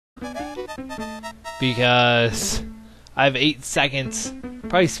because I have 8 seconds.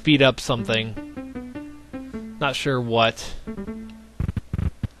 Probably speed up something. Not sure what.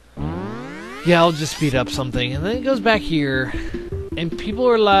 Yeah, I'll just speed up something. And then it goes back here. And people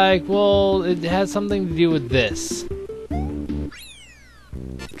are like, well, it has something to do with this.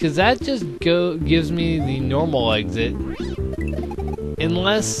 Because that just gives me the normal exit.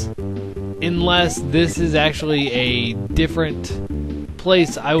 Unless this is actually a different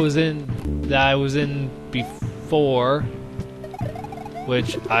place that I was in before,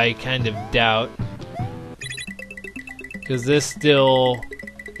 which I kind of doubt, because this still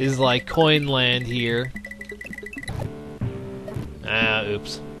is like coin land here.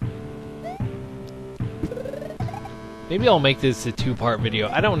 Oops. Maybe I'll make this a 2-part video.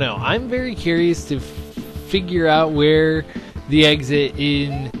 I don't know. I'm very curious to figure out where the exit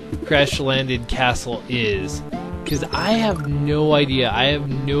in Crash Landed Castle is, because I have no idea. I have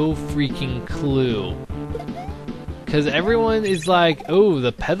no freaking clue. Because everyone is like, oh,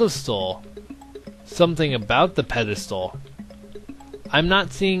 the pedestal. Something about the pedestal. I'm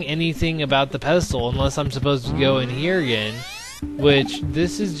not seeing anything about the pedestal unless I'm supposed to go in here again, which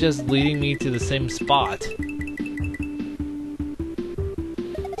this is just leading me to the same spot.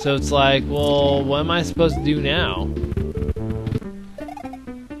 So it's like, well, what am I supposed to do now?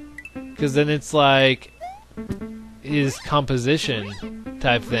 Because then it's like his composition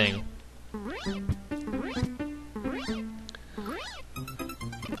type thing.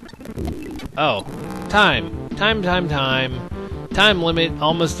 Oh, time. Time limit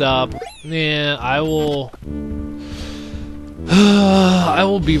almost up. Yeah, I will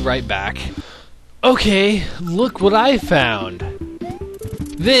be right back. Okay, look what I found.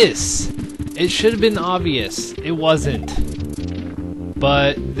 This! It should have been obvious. It wasn't.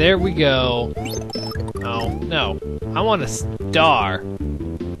 But there we go. Oh, no. I want a star.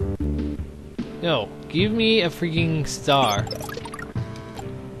 No, give me a freaking star.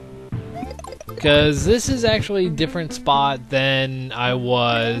 Because this is actually a different spot than I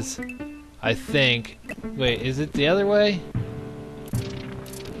was, I think. Wait, is it the other way?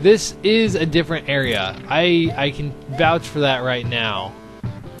 This is a different area. I can vouch for that right now.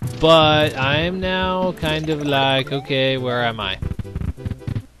 But I am now kind of like, okay, where am I?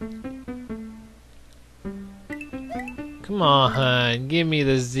 Come on, give me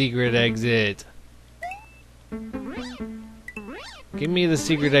the secret exit. Give me the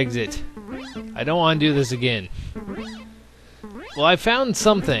secret exit. I don't want to do this again. Well, I found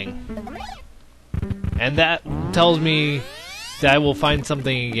something. And that tells me that I will find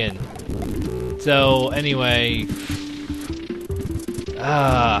something again. So, anyway...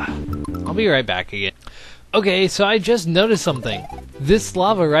 I'll be right back again. Okay, so I just noticed something. This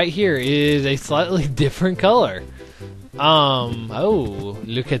lava right here is a slightly different color. Oh,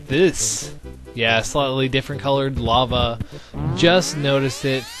 look at this. Yeah, slightly different colored lava. Just noticed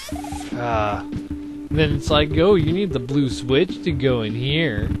it. Then it's like, oh, you need the blue switch to go in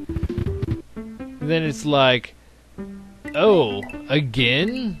here. Then it's like, oh,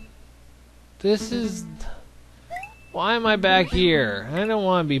 again? This is... Why am I back here? I don't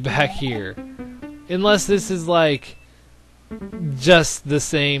want to be back here. Unless this is like just the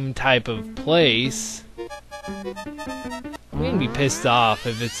same type of place. I'm gonna be pissed off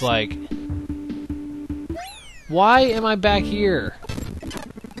if it's like, why am I back here?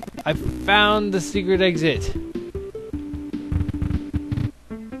 I found the secret exit.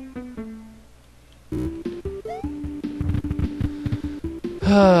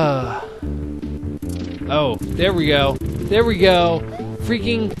 Oh, there we go. There we go.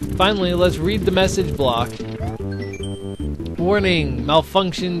 Freaking, finally, let's read the message block. Warning,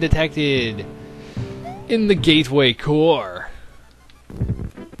 malfunction detected in the gateway core.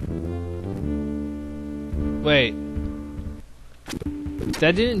 Wait.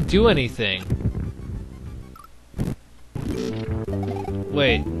 That didn't do anything.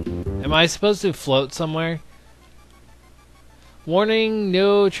 Wait. Am I supposed to float somewhere? Warning,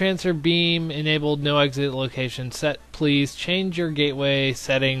 no transfer beam enabled, no exit location set. Please change your gateway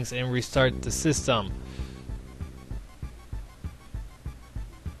settings and restart the system.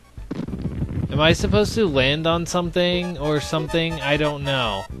 Am I supposed to land on something or something? I don't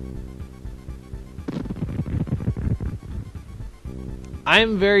know.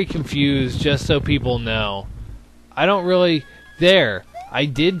 I'm very confused, just so people know. I don't really... There! I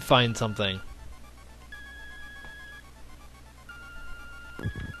did find something.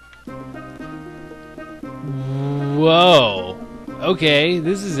 Whoa. Okay,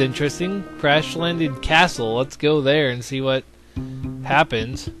 this is interesting. Crash Landed Castle. Let's go there and see what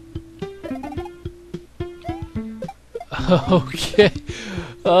happens. Okay.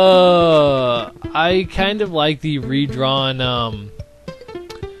 I kind of like the redrawn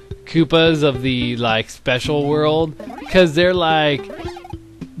Koopas of the like special world, because they're like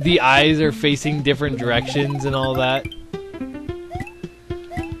the eyes are facing different directions and all that.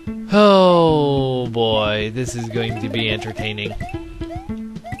 Oh boy, this is going to be entertaining.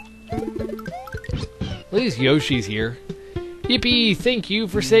 At least Yoshi's here. Yippee, thank you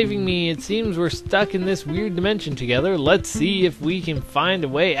for saving me. It seems we're stuck in this weird dimension together. Let's see if we can find a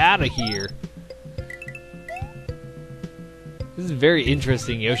way out of here. This is very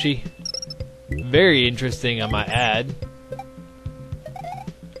interesting, Yoshi. Very interesting, I might add.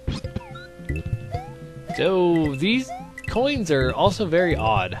 So, these coins are also very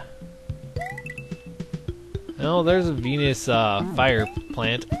odd. Oh, there's a Venus fire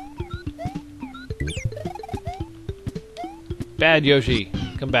plant. Bad Yoshi,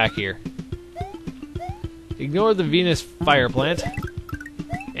 come back here. Ignore the Venus fire plant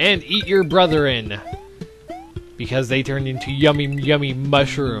and eat your brethren, because they turned into yummy, yummy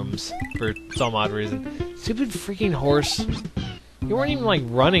mushrooms for some odd reason. Stupid freaking horse. You weren't even like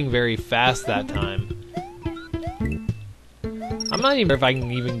running very fast that time. I'm not even sure if I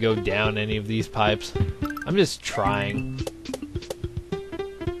can even go down any of these pipes. I'm just trying.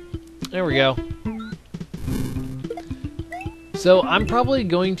 There we go. So I'm probably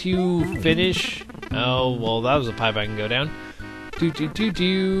going to finish. Oh well, that was a pipe I can go down.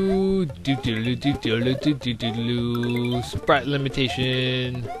 Sprite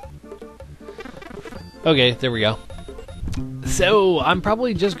limitation. Okay, there we go. So I'm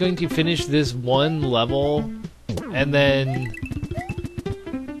probably just going to finish this one level, and then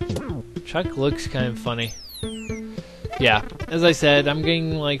Chuck looks kind of funny. Yeah, as I said, I'm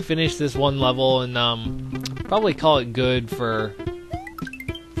going to like finish this one level and probably call it good for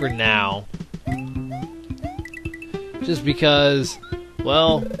now. Just because,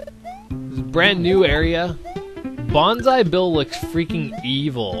 well, this brand new area. Bonsai Bill looks freaking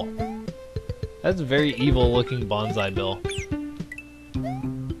evil. That's a very evil looking Bonsai Bill.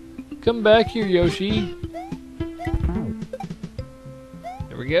 Come back here, Yoshi.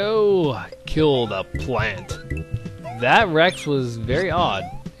 There we go. Killed a plant. That Rex was very odd.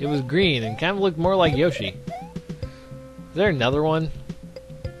 It was green and kind of looked more like Yoshi. Is there another one?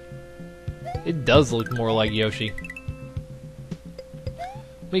 It does look more like Yoshi.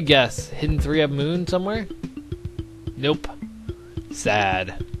 Let me guess. Hidden 3-up moon somewhere? Nope.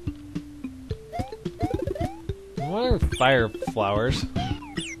 Sad. What are fire flowers?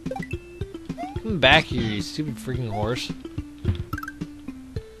 Come back here, you stupid freaking horse.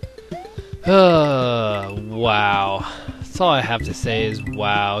 Wow. That's all I have to say is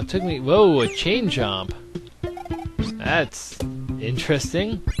wow. It took me... Whoa, a chain jump. That's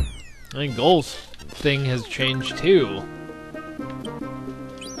interesting. I think Goal's thing has changed too.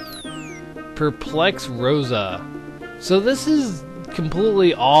 Perplex Rosa. So this is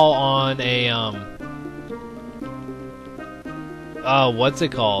completely all on a what's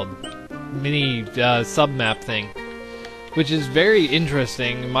it called? Mini sub-map thing, which is very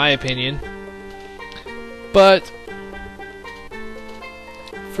interesting in my opinion. But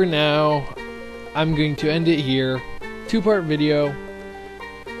for now, I'm going to end it here. 2-part video.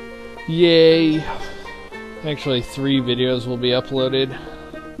 Yay. Actually, 3 videos will be uploaded.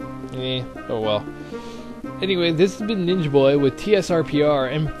 Oh well. Anyway, this has been Ninja Boy with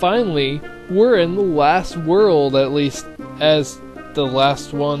TSRPR, and finally, we're in the last world, at least as the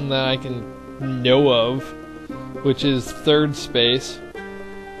last one that I can know of, which is 3rd space.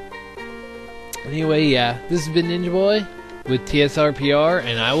 Anyway, yeah, this has been Ninja Boy with TSRPR,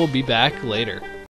 and I will be back later.